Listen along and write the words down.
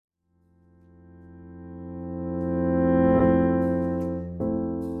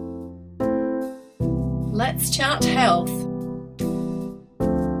Let's Chat Health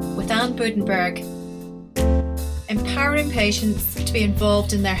with Anne Budenberg, empowering patients to be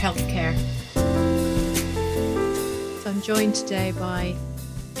involved in their healthcare. So I'm joined today by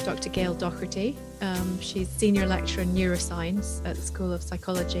Dr. Gail Docherty. She's Senior Lecturer in Neuroscience at the School of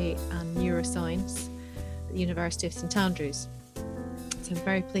Psychology and Neuroscience at the University of St Andrews. So I'm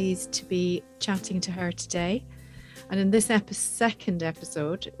very pleased to be chatting to her today. And in this second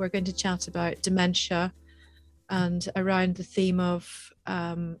episode, we're going to chat about dementia and around the theme of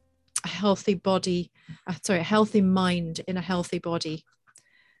a healthy mind in a healthy body.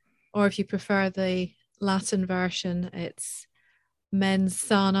 Or if you prefer the Latin version, it's mens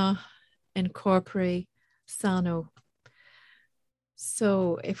sana in corpore sano.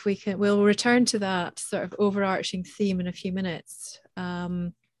 So if we can, we'll return to that sort of overarching theme in a few minutes.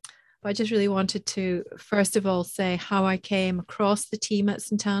 But I just really wanted to, first of all, say how I came across the team at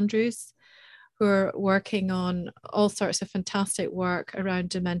St Andrews, who are working on all sorts of fantastic work around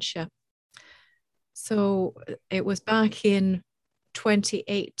dementia. So it was back in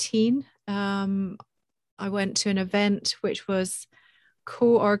 2018. I went to an event which was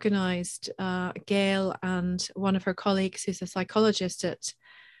co-organised. Gail and one of her colleagues, who's a psychologist at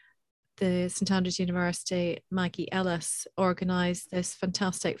the St Andrews University, Maggie Ellis, organised this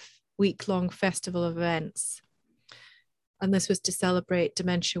fantastic week-long festival of events. And this was to celebrate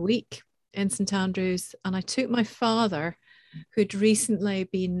Dementia Week in St Andrews. And I took my father, who'd recently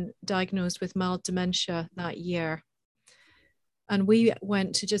been diagnosed with mild dementia that year. And we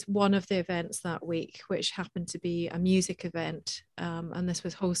went to just one of the events that week, which happened to be a music event. And this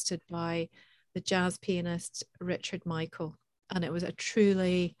was hosted by the jazz pianist Richard Michael. And it was a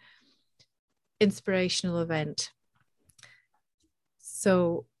truly inspirational event.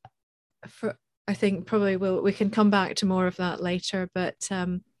 So I think probably we can come back to more of that later, but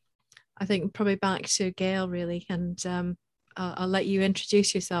I think probably back to Gail really, and I'll let you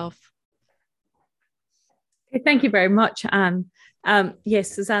introduce yourself. Thank you very much, Anne.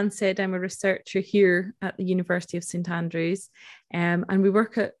 Yes, as Anne said, I'm a researcher here at the University of St Andrews, and we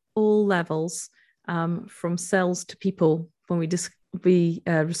work at all levels, from cells to people when we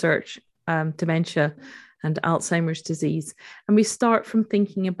research dementia and Alzheimer's disease. And we start from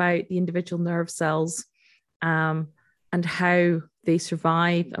thinking about the individual nerve cells and how they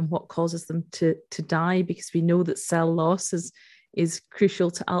survive and what causes them to die, because we know that cell loss is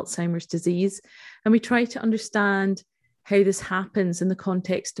crucial to Alzheimer's disease. And we try to understand how this happens in the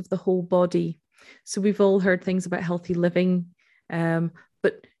context of the whole body. So we've all heard things about healthy living,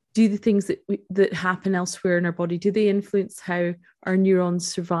 but do the things that happen elsewhere in our body, do they influence how our neurons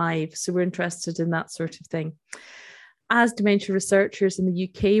survive? So we're interested in that sort of thing. As dementia researchers in the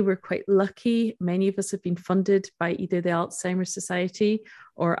UK, we're quite lucky. Many of us have been funded by either the Alzheimer's Society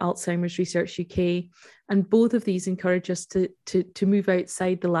or Alzheimer's Research UK. And both of these encourage us to move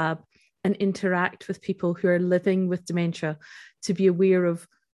outside the lab and interact with people who are living with dementia, to be aware of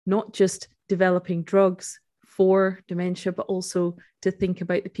not just developing drugs for dementia, but also to think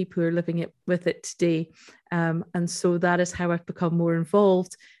about the people who are living with it today. And so that is how I've become more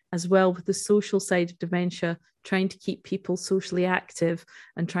involved as well with the social side of dementia, trying to keep people socially active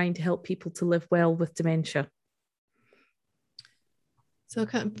and trying to help people to live well with dementia. So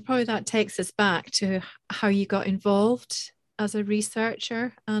probably that takes us back to how you got involved as a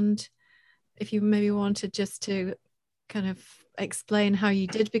researcher. And if you maybe wanted just to kind of explain how you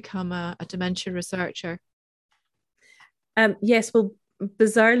did become a dementia researcher. Yes, well,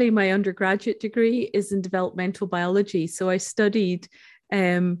 bizarrely, my undergraduate degree is in developmental biology. So I studied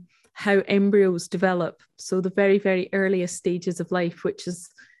how embryos develop. So the very, very earliest stages of life, which is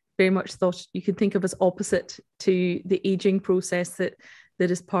very much thought you can think of as opposite to the aging process that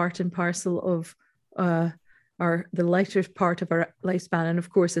is part and parcel of or the later part of our lifespan, and of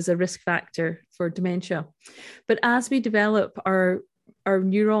course is a risk factor for dementia. But as we develop our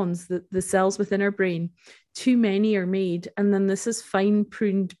neurons, the cells within our brain, too many are made, and then this is fine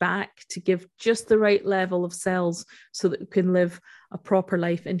pruned back to give just the right level of cells so that we can live a proper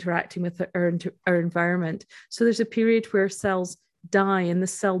life interacting with our environment. So there's a period where cells die, and the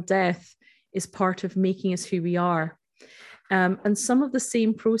cell death is part of making us who we are. And some of the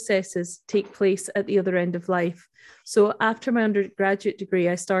same processes take place at the other end of life. So after my undergraduate degree,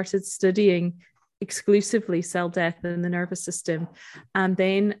 I started studying exclusively cell death in the nervous system. And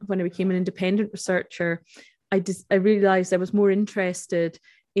then when I became an independent researcher, I realized I was more interested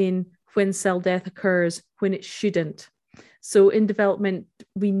in when cell death occurs, when it shouldn't. So in development,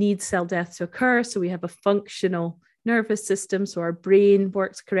 we need cell death to occur. So we have a functional nervous system. So our brain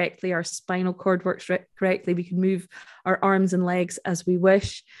works correctly, our spinal cord works correctly. We can move our arms and legs as we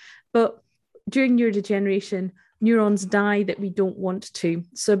wish. But during neurodegeneration, neurons die that we don't want to.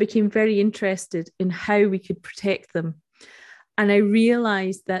 So I became very interested in how we could protect them. And I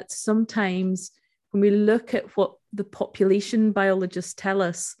realized that sometimes when we look at what the population biologists tell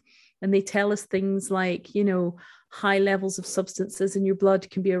us, and they tell us things like, you know, high levels of substances in your blood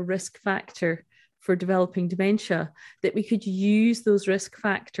can be a risk factor for developing dementia, that we could use those risk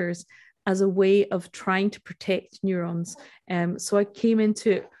factors as a way of trying to protect neurons. So I came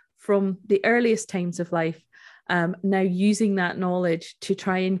into it from the earliest times of life, now using that knowledge to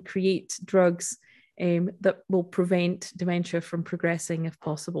try and create drugs that will prevent dementia from progressing if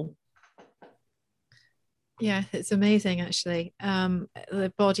possible. Yeah, it's amazing, actually.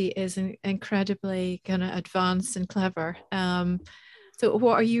 The body is incredibly kind of advanced and clever. So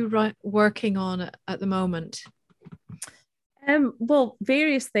what are you working on at the moment? Well,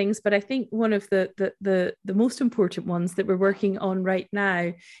 various things, but I think one of the most important ones that we're working on right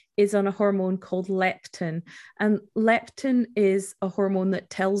now is on a hormone called leptin. And leptin is a hormone that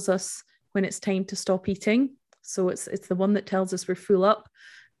tells us when it's time to stop eating. So it's the one that tells us we're full up.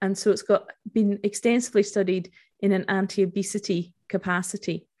 And so it's been extensively studied in an anti-obesity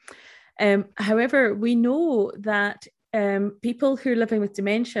capacity. However, we know that people who are living with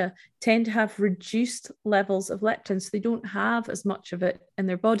dementia tend to have reduced levels of leptin, so they don't have as much of it in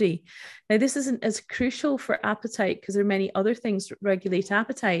their body. Now, this isn't as crucial for appetite because there are many other things that regulate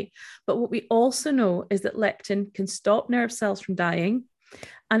appetite. But what we also know is that leptin can stop nerve cells from dying,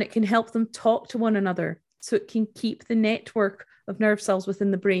 and it can help them talk to one another. So it can keep the network of nerve cells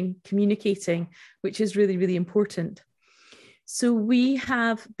within the brain communicating, which is really, really important. So we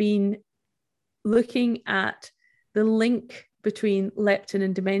have been looking at the link between leptin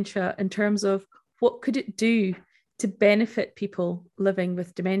and dementia in terms of what could it do to benefit people living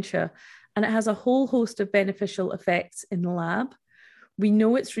with dementia. And it has a whole host of beneficial effects in the lab. We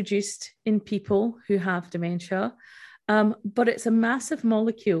know it's reduced in people who have dementia, but it's a massive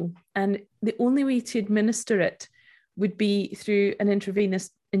molecule. And the only way to administer it would be through an intravenous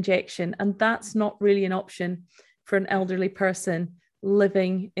injection. And that's not really an option for an elderly person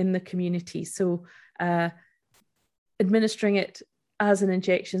living in the community. So administering it as an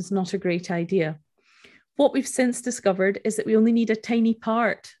injection is not a great idea. What we've since discovered is that we only need a tiny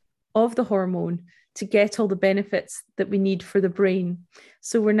part of the hormone to get all the benefits that we need for the brain.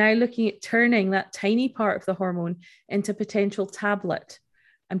 So we're now looking at turning that tiny part of the hormone into a potential tablet,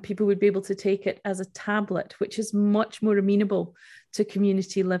 and people would be able to take it as a tablet, which is much more amenable to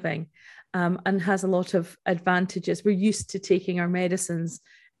community living, and has a lot of advantages. We're used to taking our medicines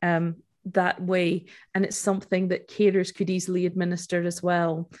that way, and it's something that carers could easily administer as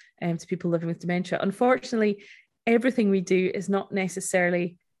well to people living with dementia. Unfortunately, everything we do is not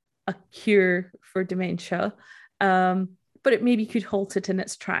necessarily a cure for dementia, but it maybe could halt it in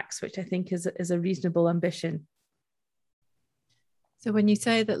its tracks, which I think is a reasonable ambition. So when you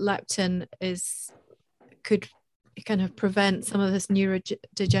say that leptin could kind of prevent some of this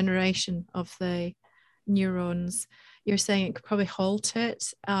neurodegeneration of the neurons, you're saying it could probably halt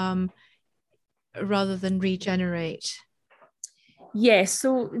it rather than regenerate. Yes,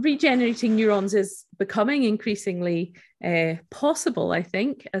 so regenerating neurons is becoming increasingly possible, I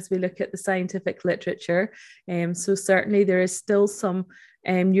think, as we look at the scientific literature. So certainly there is still some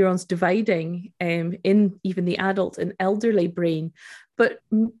neurons dividing in even the adult and elderly brain, but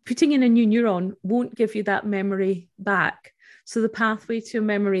putting in a new neuron won't give you that memory back. So the pathway to a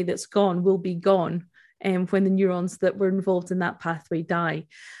memory that's gone will be gone when the neurons that were involved in that pathway die.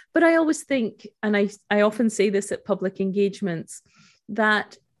 But I always think, and I often say this at public engagements,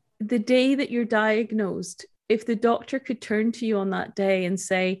 that the day that you're diagnosed, if the doctor could turn to you on that day and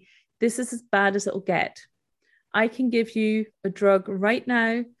say, this is as bad as it'll get, I can give you a drug right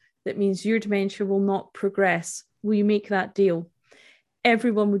now that means your dementia will not progress. Will you make that deal?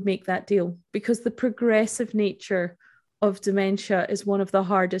 Everyone would make that deal, because the progressive nature of dementia is one of the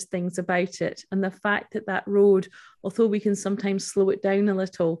hardest things about it. And the fact that that road, although we can sometimes slow it down a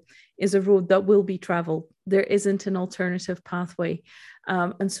little, is a road that will be traveled. There isn't an alternative pathway.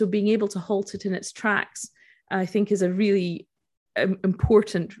 And so being able to halt it in its tracks, I think, is a really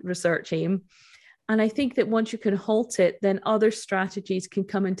important research aim. And I think that once you can halt it, then other strategies can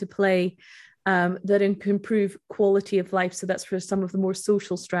come into play that can improve quality of life. So that's for some of the more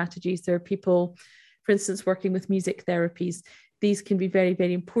social strategies. There are people, for instance, working with music therapies. These can be very,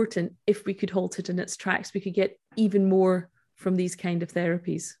 very important. If we could halt it in its tracks, we could get even more from these kind of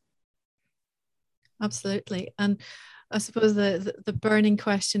therapies. Absolutely. And I suppose the burning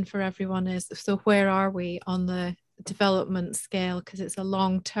question for everyone is, so where are we on the development scale? Because it's a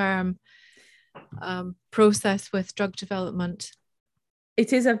long-term process with drug development.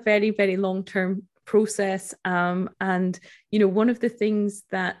 it is a very, very long-term process. And, one of the things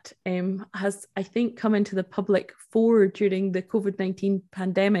that has, I think, come into the public fore during the COVID-19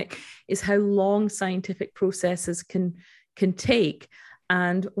 pandemic is how long scientific processes can take.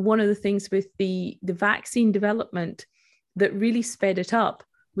 And one of the things with the vaccine development that really sped it up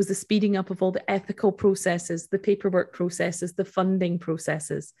was the speeding up of all the ethical processes, the paperwork processes, the funding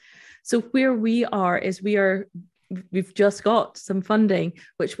processes. So where we are is we've just got some funding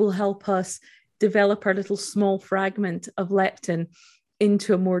which will help us develop our little small fragment of leptin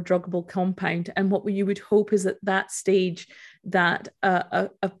into a more druggable compound. And what you would hope is at that stage that a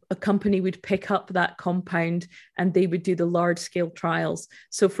company would pick up that compound and they would do the large scale trials.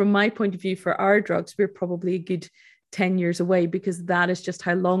 So from my point of view, for our drugs, we're probably a good 10 years away, because that is just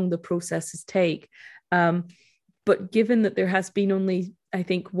how long the processes take. But given that there has been only, I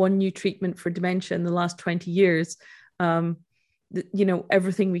think, one new treatment for dementia in the last 20 years,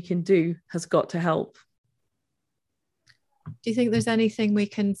 everything we can do has got to help. Do you think there's anything we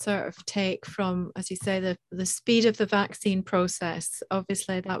can sort of take from, as you say, the speed of the vaccine process?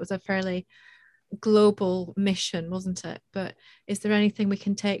 Obviously, that was a fairly global mission, wasn't it? But is there anything we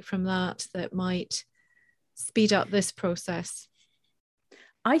can take from that might speed up this process?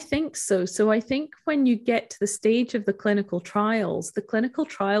 I think so. So I think when you get to the stage of the clinical trials, the clinical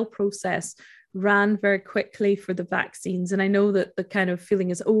trial process ran very quickly for the vaccines. And I know that the kind of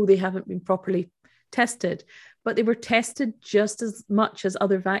feeling is, they haven't been properly tested, but they were tested just as much as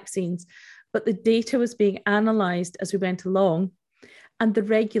other vaccines. But the data was being analysed as we went along. And the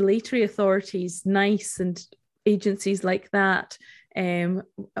regulatory authorities, NICE and agencies like that,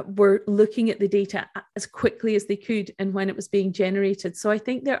 were looking at the data as quickly as they could and when it was being generated. So I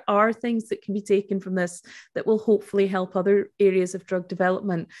think there are things that can be taken from this that will hopefully help other areas of drug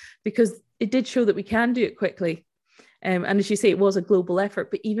development, because it did show that we can do it quickly. And as you say, it was a global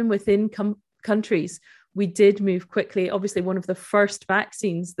effort, but even within countries, we did move quickly. Obviously, one of the first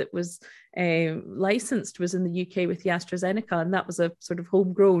vaccines that was licensed was in the UK with the AstraZeneca, and that was a sort of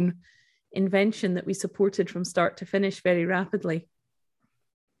homegrown invention that we supported from start to finish very rapidly.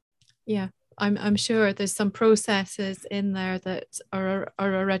 Yeah, I'm sure there's some processes in there that are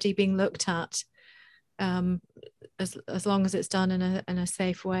already being looked at, as long as it's done in a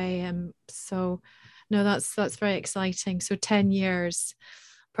safe way. So no, that's very exciting. So 10 years,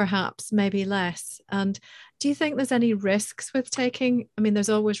 perhaps, maybe less. And do you think there's any risks with taking? I mean, there's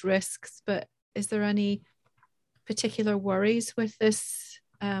always risks, but is there any particular worries with this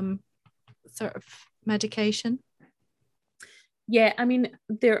sort of medication? Yeah, I mean,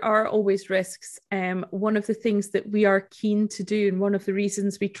 there are always risks. One of the things that we are keen to do, and one of the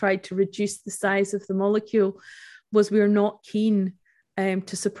reasons we tried to reduce the size of the molecule, was we are not keen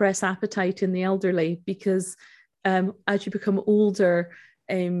to suppress appetite in the elderly, because as you become older,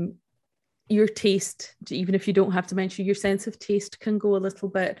 your taste, even if you don't have dementia, your sense of taste can go a little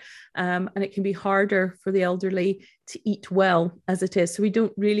bit, and it can be harder for the elderly to eat well as it is. So we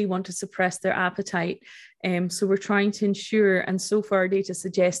don't really want to suppress their appetite. So we're trying to ensure, and so far our data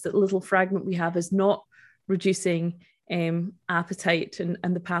suggests that the little fragment we have is not reducing appetite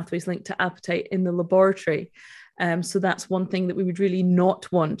and the pathways linked to appetite in the laboratory. So that's one thing that we would really not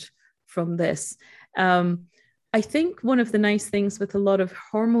want from this. I think one of the nice things with a lot of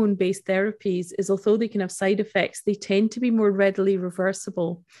hormone-based therapies is, although they can have side effects, they tend to be more readily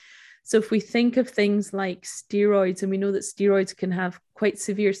reversible. So if we think of things like steroids, and we know that steroids can have quite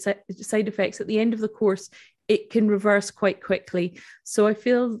severe side effects at the end of the course, it can reverse quite quickly. So I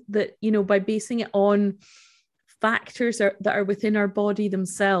feel that, by basing it on factors that are within our body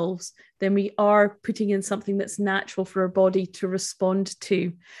themselves, then we are putting in something that's natural for our body to respond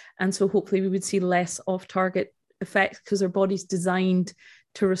to. And so hopefully we would see less off-target effects, because our body's designed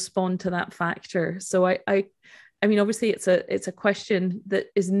to respond to that factor. So I mean, obviously it's a question that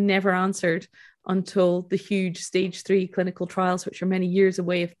is never answered until the huge stage 3 clinical trials, which are many years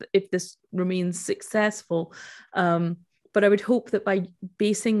away if this remains successful. But I would hope that by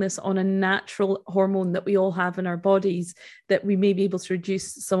basing this on a natural hormone that we all have in our bodies, that we may be able to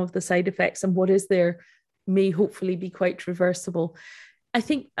reduce some of the side effects, and what is there may hopefully be quite reversible. I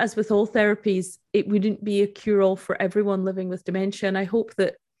think, as with all therapies, it wouldn't be a cure-all for everyone living with dementia. And I hope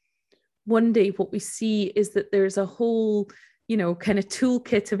that one day what we see is that there's a whole, kind of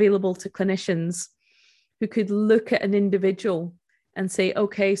toolkit available to clinicians who could look at an individual and say,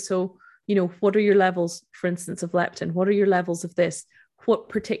 okay, so, what are your levels, for instance, of leptin? What are your levels of this? What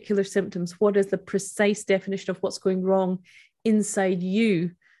particular symptoms? What is the precise definition of what's going wrong inside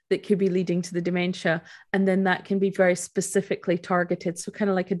you that could be leading to the dementia. And then that can be very specifically targeted. So kind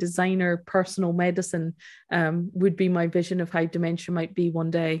of like a designer personal medicine would be my vision of how dementia might be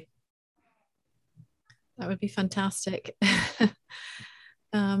one day. That would be fantastic.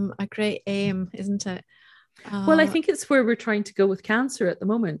 A great aim, isn't it? Well, I think it's where we're trying to go with cancer at the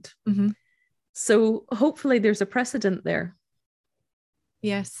moment. Mm-hmm. So hopefully there's a precedent there.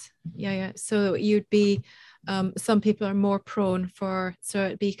 Yes. Yeah. So you'd be, some people are more prone for, so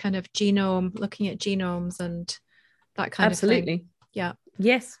it'd be kind of looking at genomes and that kind of thing. Absolutely. Yeah.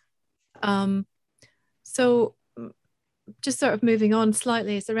 Yes. So just sort of moving on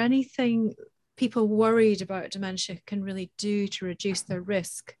slightly, is there anything people worried about dementia can really do to reduce their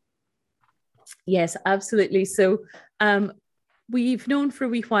risk? Yes, absolutely. So we've known for a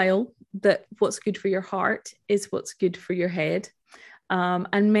wee while that what's good for your heart is what's good for your head.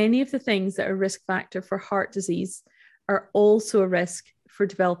 And many of the things that are risk factor for heart disease are also a risk for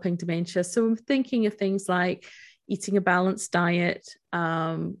developing dementia. So I'm thinking of things like eating a balanced diet,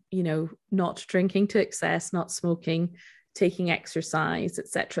 not drinking to excess, not smoking, taking exercise,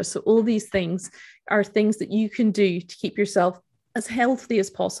 etc. So all these things are things that you can do to keep yourself as healthy as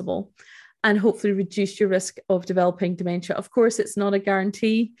possible and hopefully reduce your risk of developing dementia. Of course, it's not a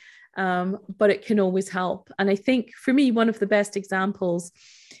guarantee, but it can always help. And I think for me, one of the best examples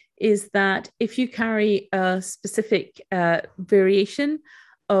is that if you carry a specific variation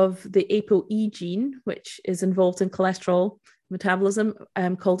of the ApoE gene, which is involved in cholesterol metabolism,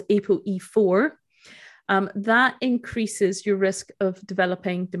 called ApoE4, that increases your risk of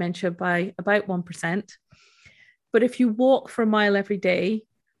developing dementia by about 1%. But if you walk for a mile every day,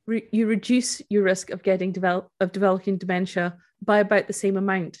 you reduce your risk of developing dementia by about the same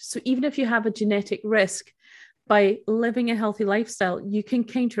amount. So even if you have a genetic risk, by living a healthy lifestyle, you can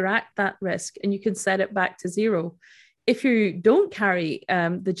counteract that risk and you can set it back to zero. If you don't carry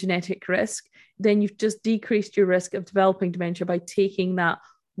the genetic risk, then you've just decreased your risk of developing dementia by taking that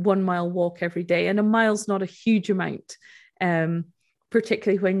 1 mile walk every day. And a mile's not a huge amount,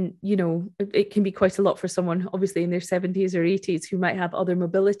 particularly when, it can be quite a lot for someone, obviously in their 70s or 80s, who might have other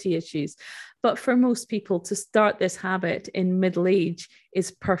mobility issues. But for most people, to start this habit in middle age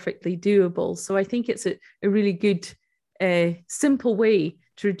is perfectly doable. So I think it's a really good, simple way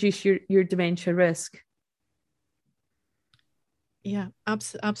to reduce your dementia risk. Yeah,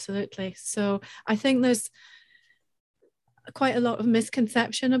 absolutely. So I think there's quite a lot of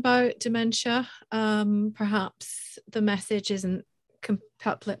misconception about dementia. Perhaps the message isn't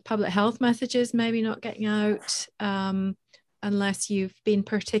public health messages, maybe not getting out unless you've been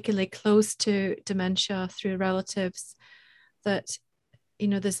particularly close to dementia through relatives, that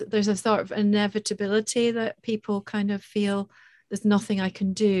there's a sort of inevitability that people kind of feel there's nothing I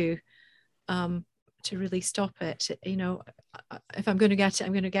can do to really stop it. If I'm going to get it,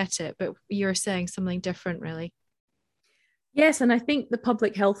 I'm going to get it. But you're saying something different, really. Yes, and I think the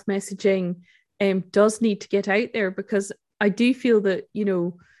public health messaging does need to get out there, because I do feel that,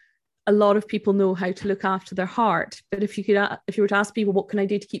 a lot of people know how to look after their heart. But if you were to ask people, what can I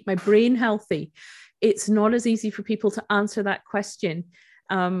do to keep my brain healthy? It's not as easy for people to answer that question.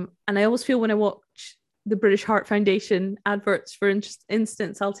 And I always feel when I watch the British Heart Foundation adverts, for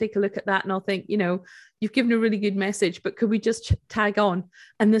instance, I'll take a look at that and I'll think, you've given a really good message, but could we just tag on?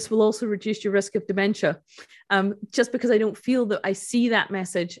 And this will also reduce your risk of dementia. Just because I don't feel that I see that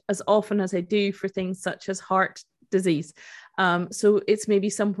message as often as I do for things such as heart disease. So it's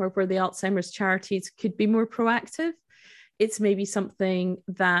maybe somewhere where the Alzheimer's charities could be more proactive. It's maybe something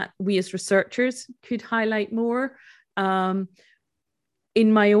that we as researchers could highlight more.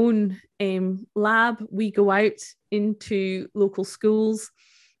 In my own lab, we go out into local schools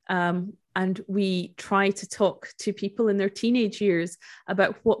and we try to talk to people in their teenage years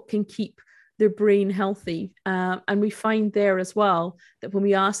about what can keep their brain healthy. And we find there as well that when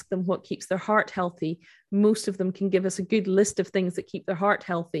we ask them what keeps their heart healthy, most of them can give us a good list of things that keep their heart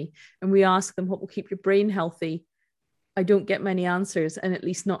healthy. And we ask them what will keep your brain healthy. I don't get many answers, and at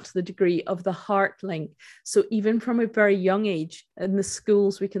least not to the degree of the heart link. So even from a very young age in the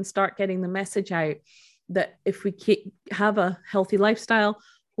schools, we can start getting the message out that if we have a healthy lifestyle,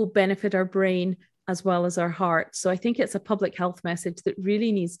 we'll benefit our brain as well as our heart. So I think it's a public health message that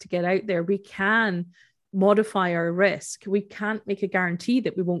really needs to get out there. We can modify our risk. We can't make a guarantee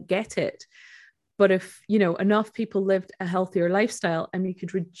that we won't get it. But if, enough people lived a healthier lifestyle and we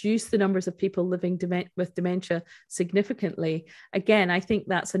could reduce the numbers of people living with dementia significantly, again, I think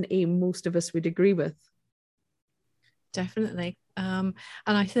that's an aim most of us would agree with. Definitely. And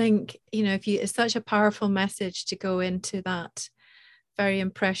I think, it's such a powerful message to go into that very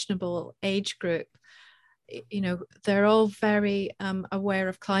impressionable age group. they're all very aware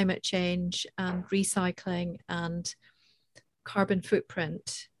of climate change and recycling and carbon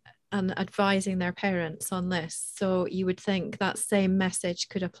footprint, and advising their parents on this. So you would think that same message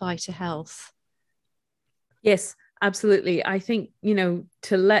could apply to health. Yes, absolutely. I think,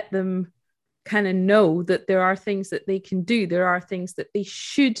 to let them kind of know that there are things that they can do, there are things that they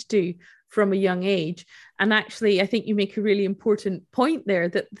should do from a young age. And actually, I think you make a really important point there,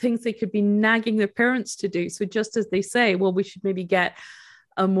 that things they could be nagging their parents to do. So just as they say, well, we should maybe get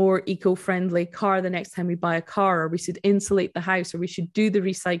a more eco-friendly car the next time we buy a car, or we should insulate the house, or we should do the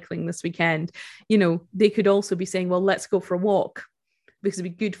recycling this weekend. They could also be saying, well, let's go for a walk, because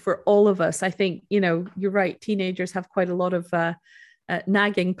it'd be good for all of us. I think, you're right. Teenagers have quite a lot of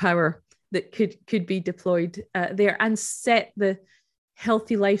nagging power that could be deployed there, and set the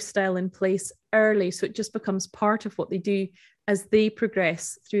healthy lifestyle in place early, so it just becomes part of what they do as they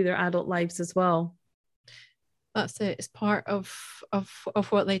progress through their adult lives as well. That's it. It's part of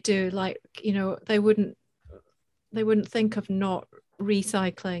what they do. Like, they wouldn't think of not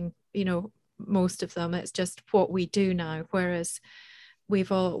recycling, most of them. It's just what we do now, whereas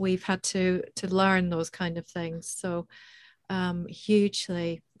we've had to learn those kind of things. So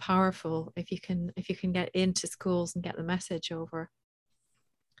hugely powerful if you can get into schools and get the message over.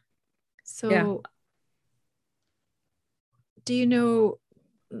 So yeah. Do you know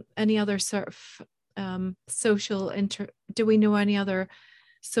any other sort of do we know any other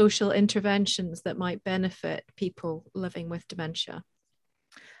social interventions that might benefit people living with dementia?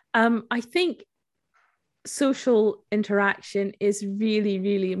 I think social interaction is really,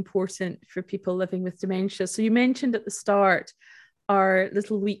 really important for people living with dementia. So you mentioned at the start our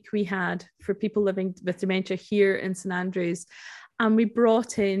little week we had for people living with dementia here in St Andrews, and we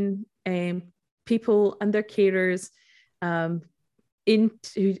brought in people and their carers in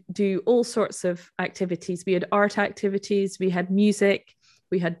to do all sorts of activities. We had art activities, we had music,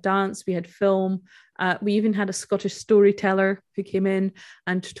 we had dance, we had film. We even had a Scottish storyteller who came in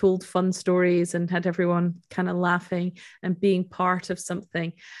and told fun stories and had everyone kind of laughing and being part of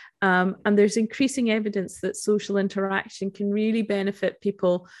something. And there's increasing evidence that social interaction can really benefit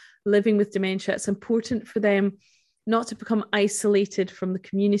people living with dementia. It's important for them not to become isolated from the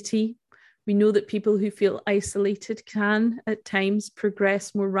community. We know that people who feel isolated can at times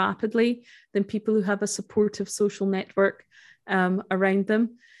progress more rapidly than people who have a supportive social network around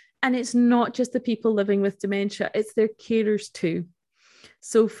them. And it's not just the people living with dementia, it's their carers too.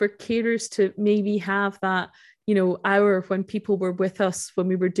 So for carers to maybe have that, hour when people were with us, when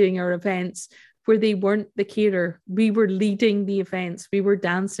we were doing our events, where they weren't the carer, we were leading the events, we were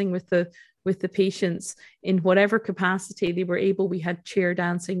dancing with the patients in whatever capacity they were able. We had chair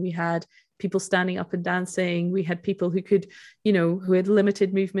dancing, we had people standing up and dancing, we had people who could, who had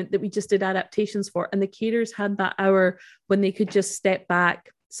limited movement that we just did adaptations for. And the carers had that hour when they could just step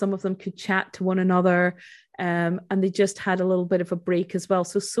back. Some of them could chat to one another, and they just had a little bit of a break as well.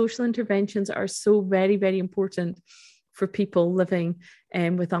 So social interventions are so very, very important for people living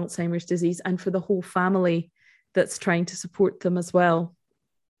with Alzheimer's disease, and for the whole family that's trying to support them as well.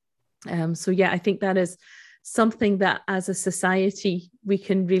 So yeah, I think that is something that as a society we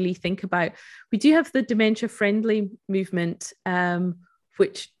can really think about. We do have the dementia friendly movement,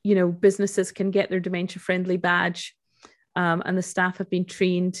 which, businesses can get their dementia friendly badge, and the staff have been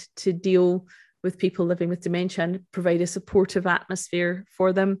trained to deal with people living with dementia and provide a supportive atmosphere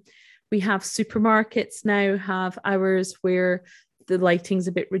for them. We have supermarkets now have hours where the lighting's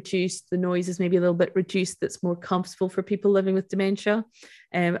a bit reduced, the noise is maybe a little bit reduced, that's more comfortable for people living with dementia.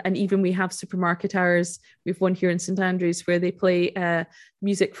 And even we have supermarket hours. We have one here in St Andrews where they play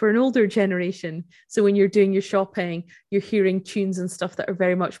music for an older generation. So when you're doing your shopping, you're hearing tunes and stuff that are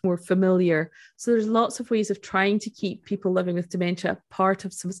very much more familiar. So there's lots of ways of trying to keep people living with dementia part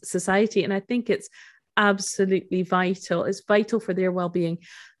of society. And I think it's absolutely vital. It's vital for their well-being,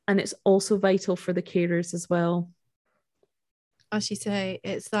 and it's also vital for the carers as well. As you say,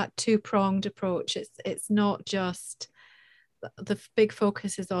 it's that two-pronged approach. It's not just the big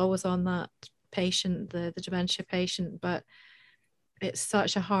focus is always on that patient, the dementia patient, but it's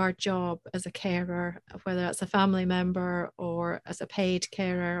such a hard job as a carer, whether it's a family member or as a paid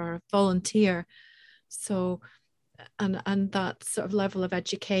carer or a volunteer. So, and that sort of level of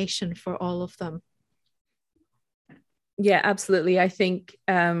education for all of them. Yeah, absolutely. I think,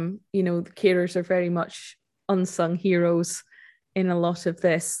 the carers are very much unsung heroes in a lot of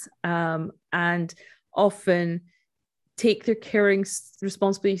this, and often take their caring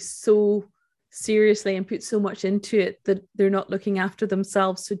responsibility so seriously and put so much into it that they're not looking after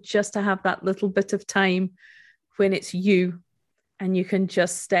themselves. So just to have that little bit of time when it's you and you can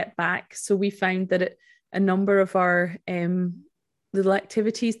just step back. So we found that a number of our little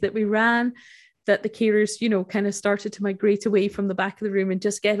activities that we ran, that the carers, you know, kind of started to migrate away from the back of the room and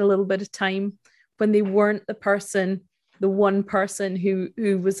just get a little bit of time when they weren't the one person who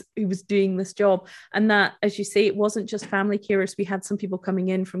was doing this job. And that, as you say, it wasn't just family carers. We had some people coming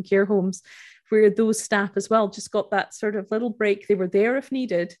in from care homes where those staff as well just got that sort of little break. They were there if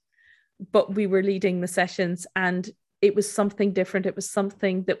needed, but we were leading the sessions, and it was something different. It was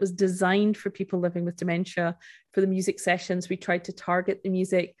something that was designed for people living with dementia. For the music sessions, we tried to target the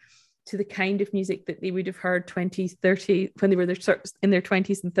music to the kind of music that they would have heard 20, 30, when they were in their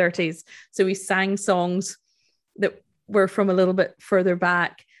 20s and 30s. So we sang songs that were from a little bit further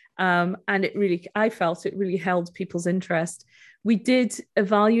back. And I felt it really held people's interest. We did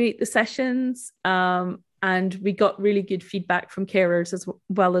evaluate the sessions, and we got really good feedback from carers as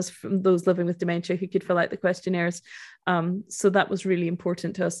well as from those living with dementia who could fill out the questionnaires. So that was really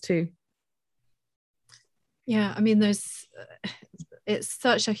important to us too. Yeah, I mean, it's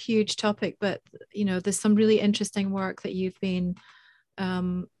such a huge topic, but you know, there's some really interesting work that you've been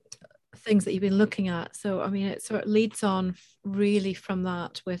things that you've been looking at. So I mean, it sort of leads on really from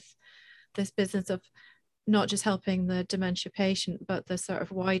that with this business of not just helping the dementia patient, but the sort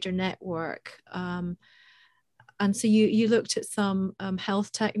of wider network. And so you looked at some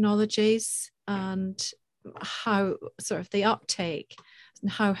health technologies and how sort of the uptake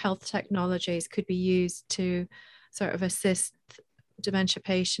and how health technologies could be used to sort of assist dementia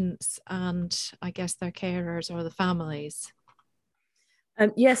patients and I guess their carers or the families.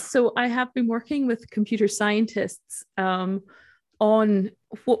 Yes, so I have been working with computer scientists on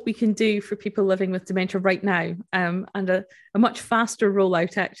what we can do for people living with dementia right now, and a much faster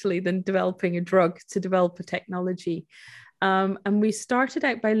rollout actually than developing a drug to develop a technology. And we started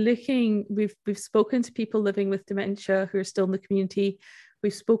out by looking, we've spoken to people living with dementia who are still in the community,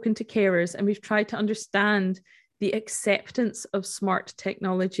 we've spoken to carers, and we've tried to understand the acceptance of smart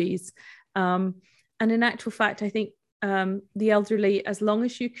technologies. And in actual fact, I think the elderly, as long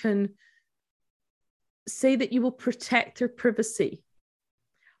as you can say that you will protect their privacy,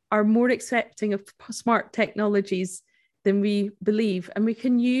 are more accepting of smart technologies than we believe. And we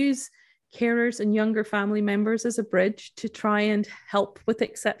can use carers and younger family members as a bridge to try and help with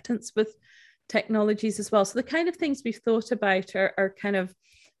acceptance with technologies as well. So the kind of things we've thought about are kind of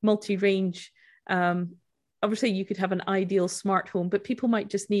multi-range. Obviously, you could have an ideal smart home, but people might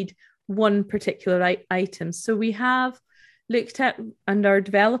just need one particular item. So we have looked at and are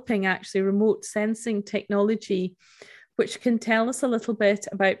developing actually remote sensing technology, which can tell us a little bit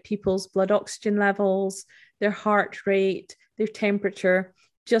about people's blood oxygen levels, their heart rate, their temperature,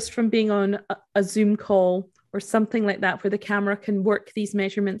 just from being on a Zoom call or something like that, where the camera can work these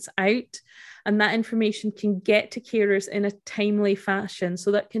measurements out. And that information can get to carers in a timely fashion.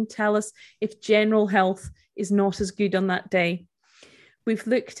 So that can tell us if general health is not as good on that day. We've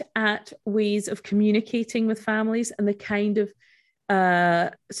looked at ways of communicating with families and the kind of,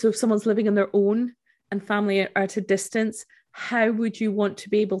 so if someone's living on their own and family are at a distance, how would you want to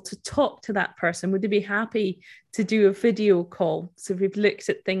be able to talk to that person? Would they be happy to do a video call? So we've looked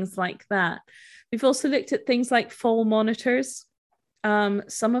at things like that. We've also looked at things like fall monitors.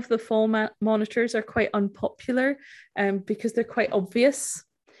 Some of the fall monitors are quite unpopular because they're quite obvious.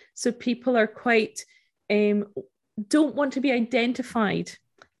 So people are quite, don't want to be identified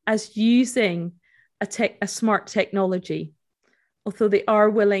as using a smart technology. Although they are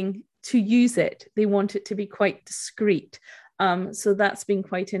willing to use it, they want it to be quite discreet. So that's been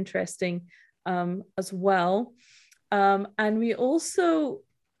quite interesting as well. And we also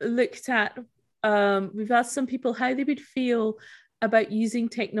looked at, we've asked some people how they would feel about using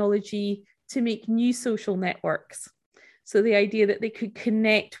technology to make new social networks. So the idea that they could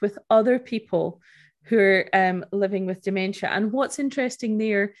connect with other people who are living with dementia. And what's interesting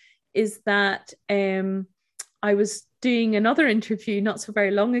there is that I was doing another interview not so very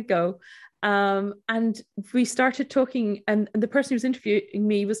long ago, and we started talking, and the person who was interviewing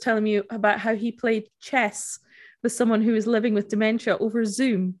me was telling me about how he played chess with someone who was living with dementia over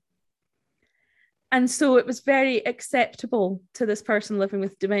Zoom. And so it was very acceptable to this person living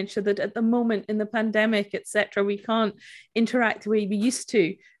with dementia that at the moment in the pandemic, etc., we can't interact the way we used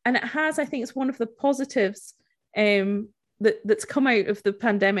to. And it has, I think it's one of the positives that's come out of the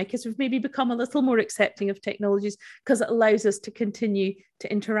pandemic, is we've maybe become a little more accepting of technologies because it allows us to continue to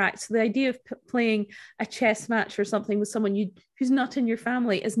interact. So the idea of playing a chess match or something with someone who's not in your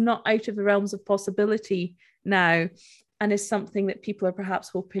family is not out of the realms of possibility now, and is something that people are perhaps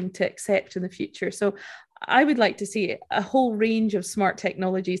hoping to accept in the future. So I would like to see a whole range of smart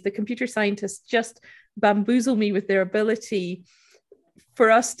technologies. The computer scientists just bamboozle me with their ability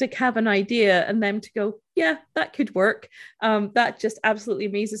for us to have an idea and them to go, yeah, that could work. That just absolutely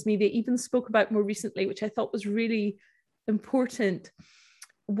amazes me. They even spoke about more recently, which I thought was really important,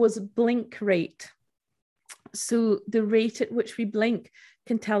 was blink rate. So the rate at which we blink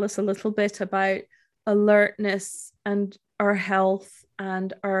can tell us a little bit about alertness and our health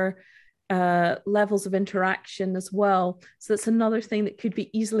and our levels of interaction as well. So that's another thing that could be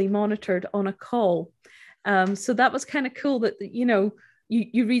easily monitored on a call. So that was kind of cool that, you know,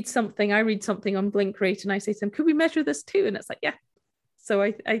 you read something, I read something on blink rate, and I say to them, could we measure this too? And it's like, yeah. So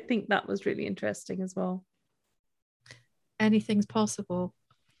I think that was really interesting as well. Anything's possible.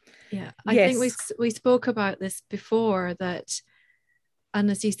 Yeah, I Yes. think we spoke about this before, that,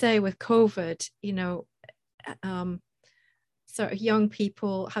 and as you say, with COVID, you know, sort of young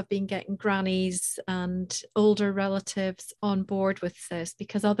people have been getting grannies and older relatives on board with this,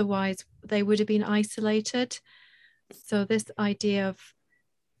 because otherwise they would have been isolated. So this idea of,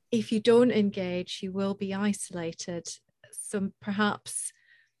 if you don't engage, you will be isolated. So perhaps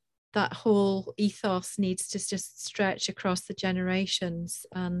that whole ethos needs to just stretch across the generations.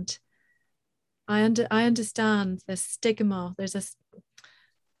 And I understand the stigma. There's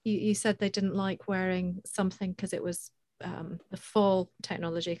you said they didn't like wearing something because it was the fall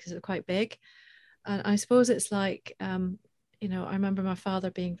technology, because it's quite big. And I suppose it's like, you know, I remember my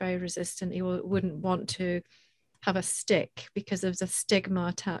father being very resistant. He wouldn't want to have a stick because there's a stigma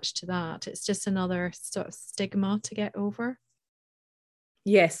attached to that. It's just another sort of stigma to get over.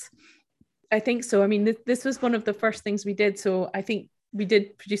 Yes, I think so. I mean, this was one of the first things we did. So I think we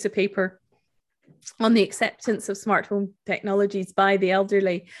did produce a paper on the acceptance of smart home technologies by the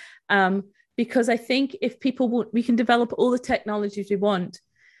elderly, because I think if people won't, we can develop all the technologies we want,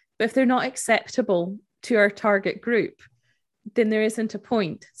 but if they're not acceptable to our target group, then there isn't a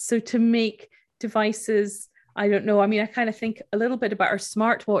point. So to make devices, I don't know, I mean, I kind of think a little bit about our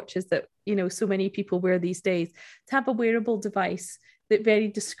smartwatches that, you know, so many people wear these days, to have a wearable device that very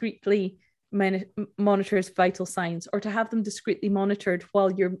discreetly monitors vital signs, or to have them discreetly monitored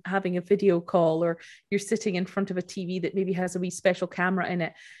while you're having a video call, or you're sitting in front of a TV that maybe has a wee special camera in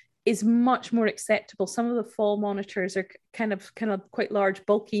it, is much more acceptable. Some of the fall monitors are kind of quite large,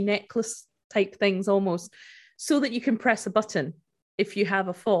 bulky necklace type things almost, so that you can press a button if you have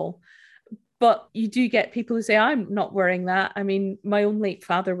a fall. But you do get people who say, I'm not wearing that. I mean, my own late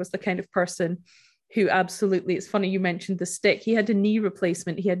father was the kind of person who absolutely, it's funny you mentioned the stick. He had a knee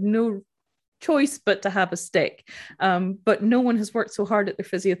replacement. He had no choice but to have a stick. But no one has worked so hard at their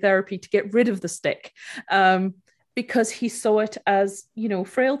physiotherapy to get rid of the stick, because he saw it as, you know,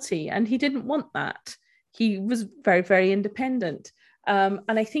 frailty, and he didn't want that. He was very, very independent. And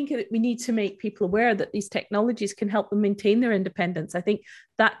I think that we need to make people aware that these technologies can help them maintain their independence. I think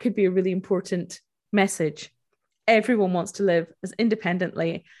that could be a really important message. Everyone wants to live as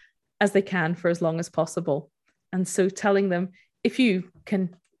independently as they can for as long as possible. And so telling them, if you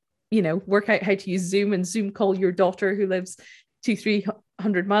can, you know, work out how to use Zoom and Zoom call your daughter who lives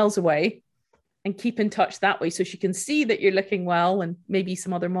 200-300 miles away, and keep in touch that way, so she can see that you're looking well, and maybe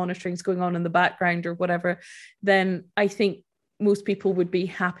some other monitoring's going on in the background or whatever, then I think most people would be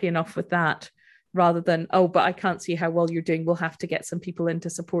happy enough with that, rather than, oh, but I can't see how well you're doing, we'll have to get some people in to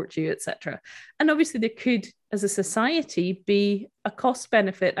support you, etc. And obviously there could, as a society, be a cost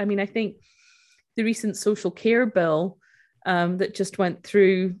benefit. I mean, I think the recent social care bill that just went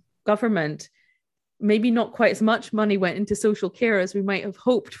through government, maybe not quite as much money went into social care as we might have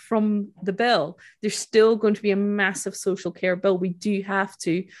hoped from the bill. There's still going to be a massive social care bill. We do have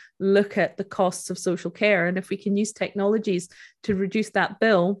to look at the costs of social care. And if we can use technologies to reduce that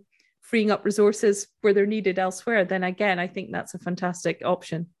bill, freeing up resources where they're needed elsewhere, then again, I think that's a fantastic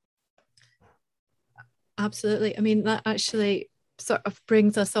option. Absolutely. I mean, that actually sort of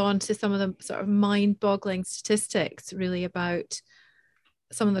brings us on to some of the sort of mind-boggling statistics really about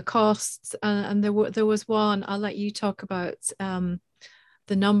some of the costs, and there was one, I'll let you talk about the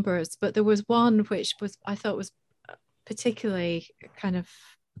numbers, but there was one which was, I thought was particularly kind of,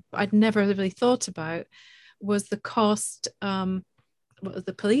 I'd never really thought about, was the cost,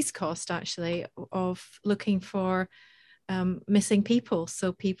 the police cost actually, of looking for missing people,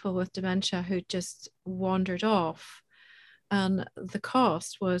 so people with dementia who just wandered off, and the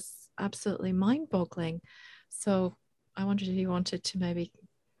cost was absolutely mind-boggling. So I wondered if you wanted to maybe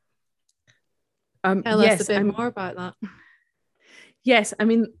tell us a bit more about that. Yes, I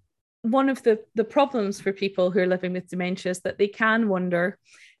mean, one of the problems for people who are living with dementia is that they can wander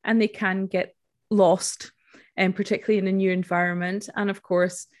and they can get lost, and particularly in a new environment. And of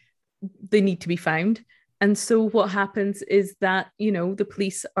course, they need to be found. And so what happens is that, the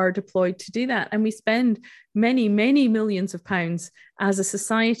police are deployed to do that. And we spend many, many millions of pounds as a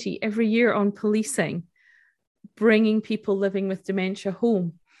society every year on policing, bringing people living with dementia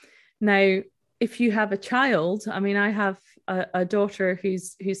home. Now, if you have a child, I mean, I have a daughter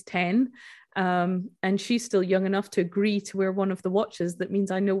who's 10, and she's still young enough to agree to wear one of the watches. That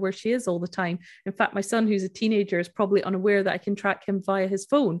means I know where she is all the time. In fact, my son, who's a teenager, is probably unaware that I can track him via his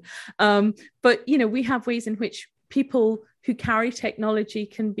phone. But, we have ways in which people who carry technology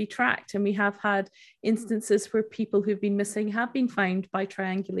can be tracked. And we have had instances where people who've been missing have been found by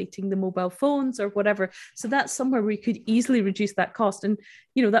triangulating the mobile phones or whatever. So that's somewhere we could easily reduce that cost. And,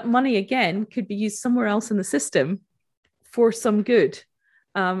 that money, again, could be used somewhere else in the system for some good.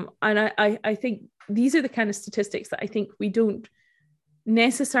 And I think these are the kind of statistics that I think we don't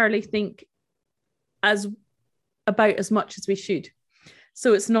necessarily think about as much as we should.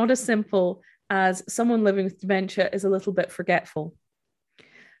 So it's not as simple as someone living with dementia is a little bit forgetful.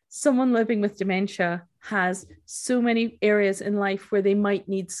 Someone living with dementia has so many areas in life where they might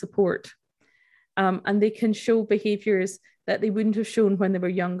need support. And they can show behaviors that they wouldn't have shown when they were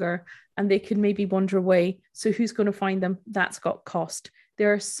younger, and they can maybe wander away. So who's going to find them? That's got cost.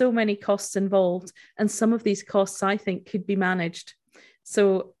 There are so many costs involved, and some of these costs, I think, could be managed.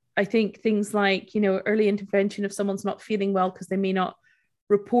 So I think things like, early intervention if someone's not feeling well, because they may not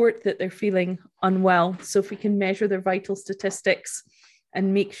report that they're feeling unwell. So if we can measure their vital statistics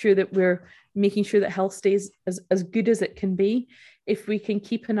and make sure that we're making sure that health stays as good as it can be, if we can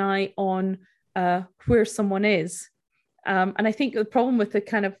keep an eye on where someone is. And I think the problem with the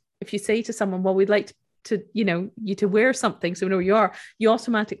kind of, if you say to someone, well, we'd like to you to wear something so we know where you are, you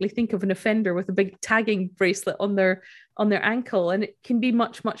automatically think of an offender with a big tagging bracelet on their ankle, and it can be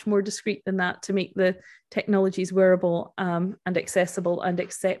much, much more discreet than that to make the technologies wearable and accessible and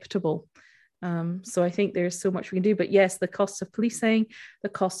acceptable. So I think there's so much we can do. But yes, the costs of policing, the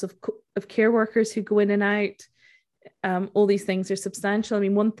costs of care workers who go in and out, all these things are substantial. I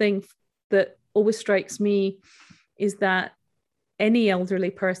mean, one thing that always strikes me is that any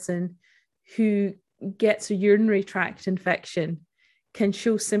elderly person who gets a urinary tract infection can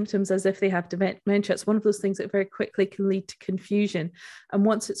show symptoms as if they have dementia. It's one of those things that very quickly can lead to confusion. And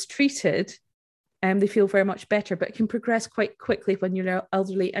once it's treated, they feel very much better, but it can progress quite quickly when you're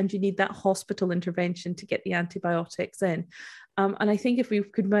elderly and you need that hospital intervention to get the antibiotics in. And I think if we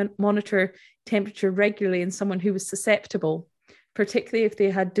could monitor temperature regularly in someone who was susceptible, particularly if they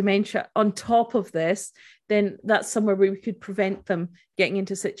had dementia on top of this, then that's somewhere where we could prevent them getting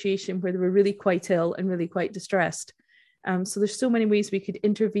into a situation where they were really quite ill and really quite distressed. So there's so many ways we could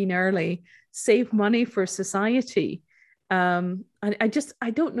intervene early, save money for society. And I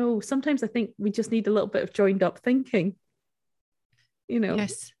don't know. Sometimes I think we just need a little bit of joined up thinking,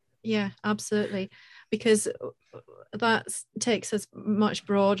 Yes. Yeah, absolutely. Because that takes us much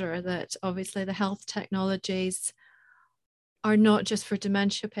broader, that obviously the health technologies are not just for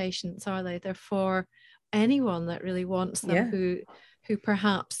dementia patients, are they? They're for anyone that really wants them, who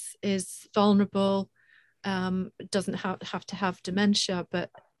perhaps is vulnerable, doesn't have to have dementia,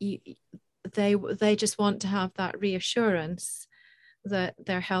 but they just want to have that reassurance that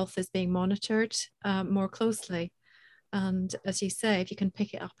their health is being monitored more closely. And as you say, if you can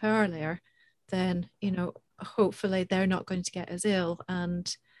pick it up earlier, then, hopefully they're not going to get as ill,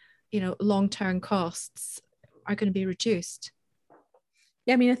 and, long-term costs are going to be reduced.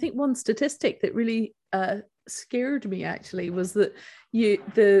 Yeah, I mean, I think one statistic that really scared me actually was that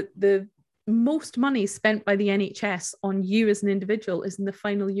the most money spent by the NHS on you as an individual is in the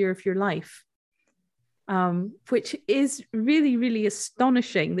final year of your life, which is really, really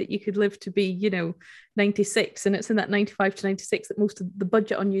astonishing that you could live to be, 96, and it's in that 95 to 96 that most of the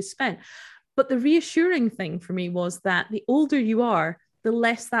budget on you is spent. But the reassuring thing for me was that the older you are, the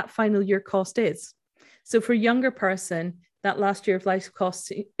less that final year cost is. So for a younger person, that last year of life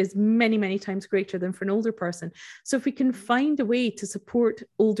cost is many, many times greater than for an older person. So if we can find a way to support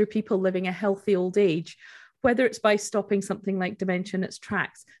older people living a healthy old age, whether it's by stopping something like dementia in its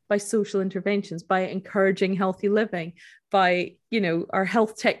tracks, by social interventions, by encouraging healthy living, by, our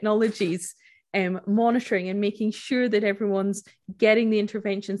health technologies, monitoring and making sure that everyone's getting the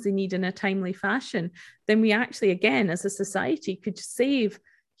interventions they need in a timely fashion, then we actually, again, as a society, could save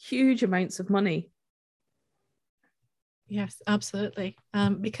huge amounts of money. Yes, absolutely.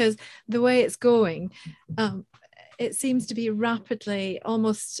 Because the way it's going, it seems to be rapidly,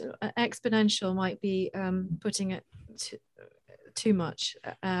 almost exponential, might be putting it too much,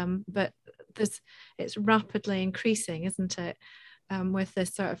 but it's rapidly increasing, isn't it, with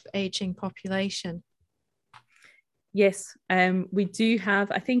this sort of aging population? Yes, we do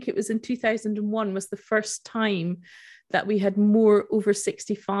have, I think it was in 2001 was the first time that we had more over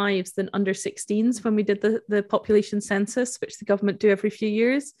 65s than under 16s when we did the population census, which the government do every few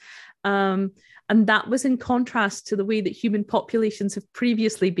years. And that was in contrast to the way that human populations have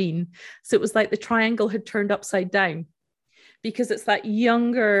previously been. So it was like the triangle had turned upside down, because it's that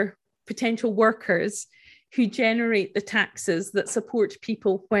younger potential workers who generate the taxes that support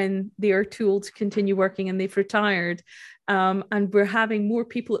people when they are too old to continue working and they've retired. And we're having more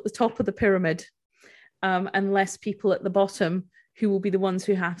people at the top of the pyramid and less people at the bottom who will be the ones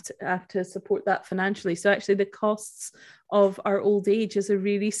who have to support that financially. So actually the costs of our old age is a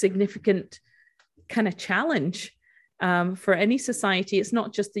really significant kind of challenge for any society. It's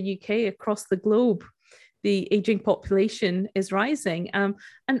not just the UK, across the globe. The aging population is rising, and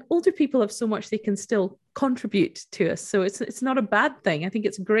older people have so much they can still contribute to us. So it's not a bad thing. I think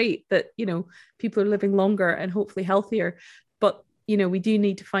it's great that, you know, people are living longer and hopefully healthier, but, you know, we do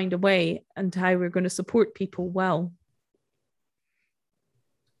need to find a way and how we're going to support people well.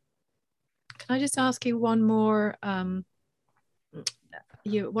 Can I just ask you one more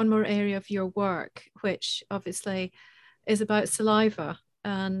area of your work, which obviously is about saliva,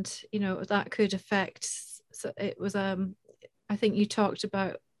 and, you know, that could affect. So it was, I think you talked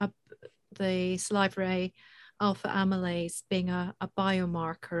about the salivary alpha amylase being a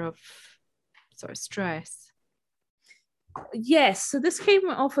biomarker of sort of stress. Yes, so this came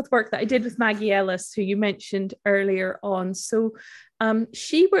off with work that I did with Maggie Ellis, who you mentioned earlier on. So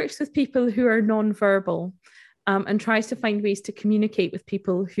she works with people who are non-verbal and tries to find ways to communicate with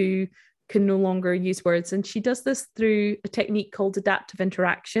people who can no longer use words. And she does this through a technique called adaptive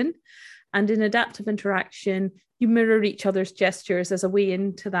interaction. And in adaptive interaction, you mirror each other's gestures as a way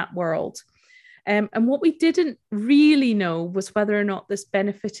into that world. And what we didn't really know was whether or not this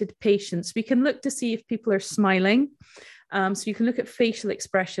benefited patients. We can look to see if people are smiling. So you can look at facial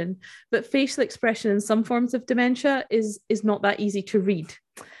expression, but facial expression in some forms of dementia is not that easy to read.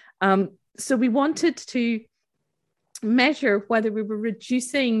 So we wanted to measure whether we were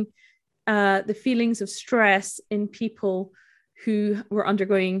reducing the feelings of stress in people who were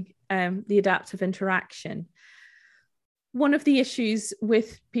undergoing the adaptive interaction. One of the issues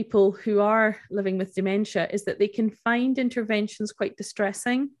with people who are living with dementia is that they can find interventions quite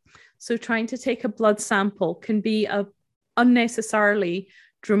distressing. So trying to take a blood sample can be a unnecessarily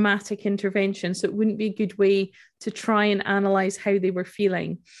dramatic intervention. So it wouldn't be a good way to try and analyze how they were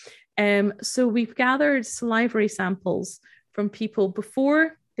feeling. So we've gathered salivary samples from people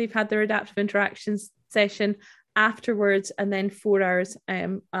before they've had their adaptive interactions session, afterwards, and then 4 hours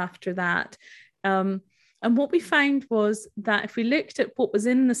after that. And what we found was that if we looked at what was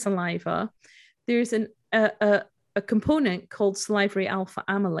in the saliva, there's a component called salivary alpha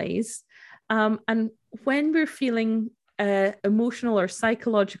amylase. And when we're feeling emotional or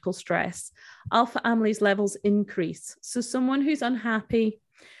psychological stress, alpha amylase levels increase. So someone who's unhappy,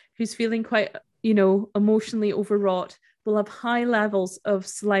 who's feeling quite, you know, emotionally overwrought, will have high levels of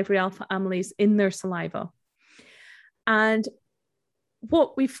salivary alpha amylase in their saliva. And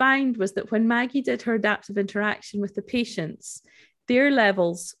what we found was that when Maggie did her adaptive interaction with the patients, their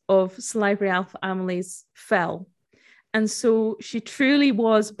levels of salivary alpha amylase fell. And so she truly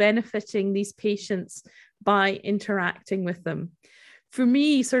was benefiting these patients by interacting with them. For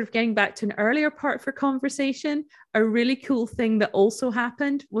me, sort of getting back to an earlier part of our conversation, a really cool thing that also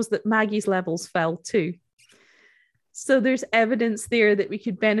happened was that Maggie's levels fell too. So there's evidence there that we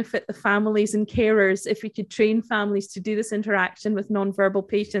could benefit the families and carers if we could train families to do this interaction with nonverbal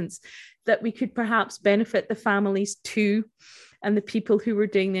patients, that we could perhaps benefit the families too and the people who were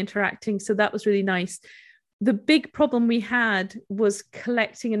doing the interacting. So that was really nice. The big problem we had was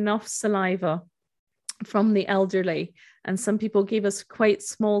collecting enough saliva from the elderly, and some people gave us quite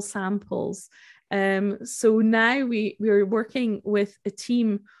small samples. So now we're working with a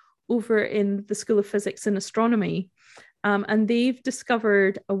team over in the School of Physics and Astronomy, and they've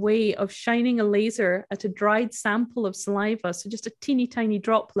discovered a way of shining a laser at a dried sample of saliva, so just a teeny tiny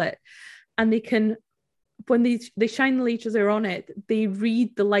droplet, and they can, when they shine the laser on it, they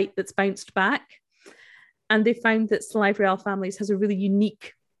read the light that's bounced back, and they found that salivary alpha amylase has a really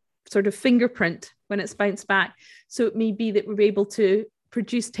unique sort of fingerprint when it's bounced back. So it may be that we're able to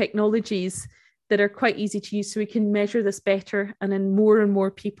produce technologies that are quite easy to use so we can measure this better and in more and more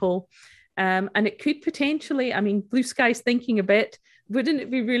people. And it could potentially, I mean, blue sky's thinking a bit, wouldn't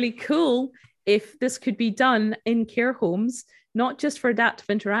it be really cool if this could be done in care homes, not just for adaptive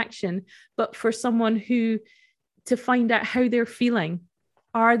interaction, but for someone who, to find out how they're feeling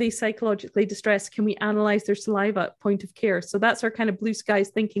are they psychologically distressed? Can we analyze their saliva at point of care? So that's our kind of blue skies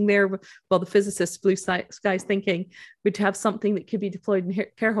thinking there. Well, the physicists' blue skies thinking would have something that could be deployed in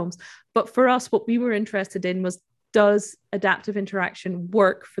care homes. But for us, what we were interested in was, does adaptive interaction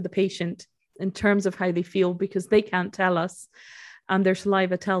work for the patient in terms of how they feel? Because they can't tell us, and their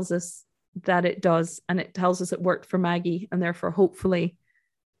saliva tells us that it does, and it tells us it worked for Maggie, and therefore hopefully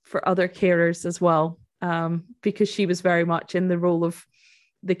for other carers as well, because she was very much in the role of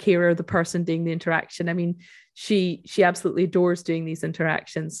the carer, the person doing the interaction. I mean, she absolutely adores doing these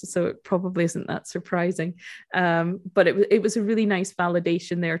interactions, so it probably isn't that surprising. But it was a really nice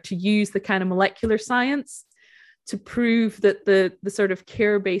validation there to use the kind of molecular science to prove that the sort of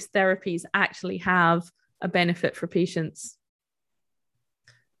care-based therapies actually have a benefit for patients.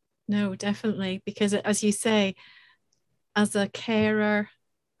 No, definitely, because as you say, as a carer,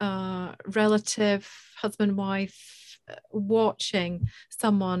 relative, husband, wife, watching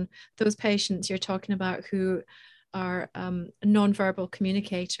someone, those patients you're talking about who are non-verbal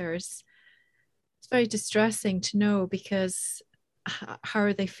communicators, it's very distressing to know, because how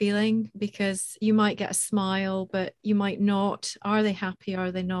are they feeling? Because you might get a smile, but you might not. Are they happy?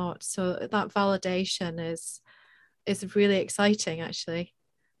 Are they not? So that validation is really exciting, actually.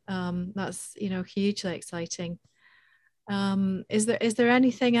 That's, hugely exciting. Is there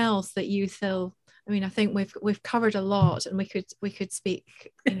anything else that you feel? I mean, I think we've covered a lot, and we could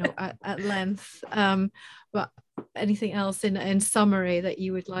speak, at length. But anything else in summary that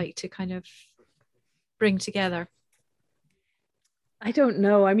you would like to kind of bring together? I don't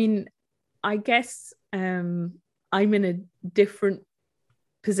know. I mean, I guess I'm in a different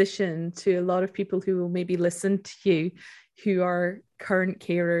position to a lot of people who will maybe listen to you, who are current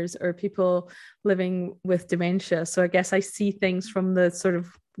carers or people living with dementia. So I guess I see things from the sort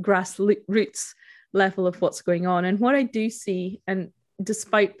of grassroots level of what's going on. And what I do see, and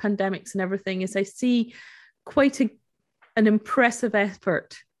despite pandemics and everything, is I see quite an impressive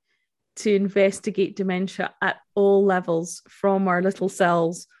effort to investigate dementia at all levels, from our little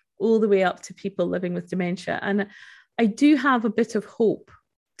cells all the way up to people living with dementia. And I do have a bit of hope,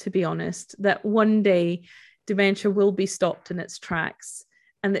 to be honest, that one day dementia will be stopped in its tracks,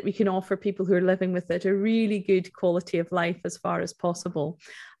 and that we can offer people who are living with it a really good quality of life as far as possible.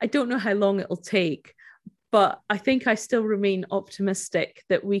 I don't know how long it'll take, but I think I still remain optimistic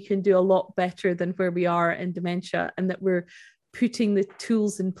that we can do a lot better than where we are in dementia, and that we're putting the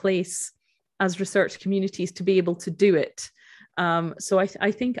tools in place as research communities to be able to do it. So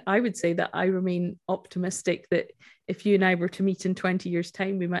I think I would say that I remain optimistic that if you and I were to meet in 20 years'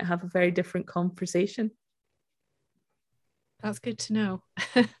 time, we might have a very different conversation. That's good to know.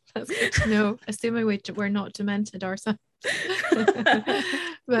 That's good to know. Assuming we're not demented ourselves.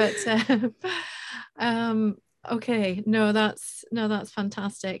 But okay, that's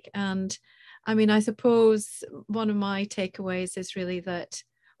fantastic. And I mean, I suppose one of my takeaways is really that,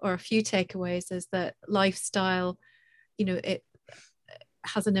 or a few takeaways, is that lifestyle, it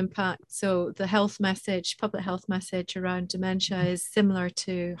has an impact. So the health message, public health message around dementia is similar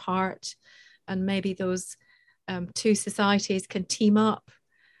to heart, and maybe those two societies can team up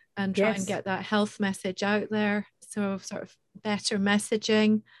and try and get that health message out there. So sort of better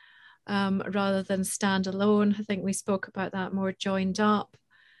messaging rather than stand alone. I think we spoke about that, more joined up.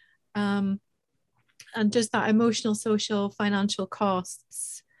 And just that emotional, social, financial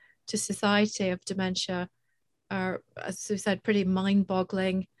costs to society of dementia are, as we said, pretty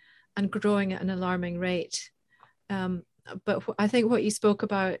mind-boggling and growing at an alarming rate. But I think what you spoke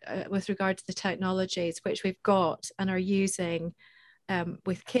about with regard to the technologies which we've got and are using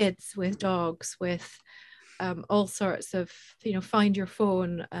with kids, with dogs, with all sorts of, find your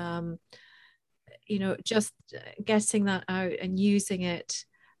phone, just getting that out and using it,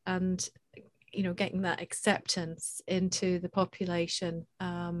 and getting that acceptance into the population,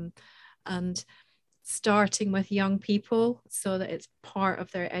 and starting with young people so that it's part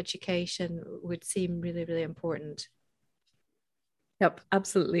of their education would seem really, really important. Yep,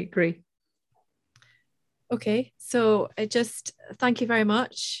 absolutely agree. Okay, so thank you very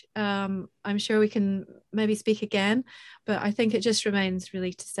much. I'm sure we can maybe speak again, but I think it just remains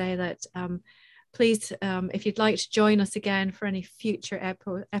really to say that please, if you'd like to join us again for any future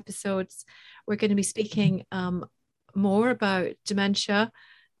episodes, we're going to be speaking more about dementia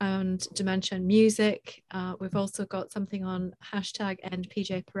and music. We've also got something on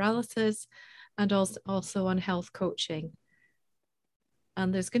 #EndPJ-paralysis, and also on health coaching.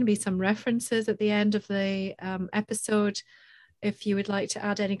 And there's going to be some references at the end of the episode. If you would like to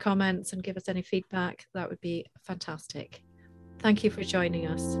add any comments and give us any feedback, that would be fantastic. Thank you for joining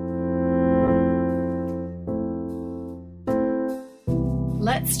us.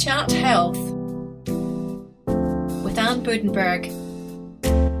 Let's Chat Health with Anne Budenberg,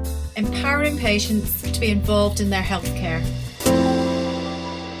 empowering patients to be involved in their healthcare.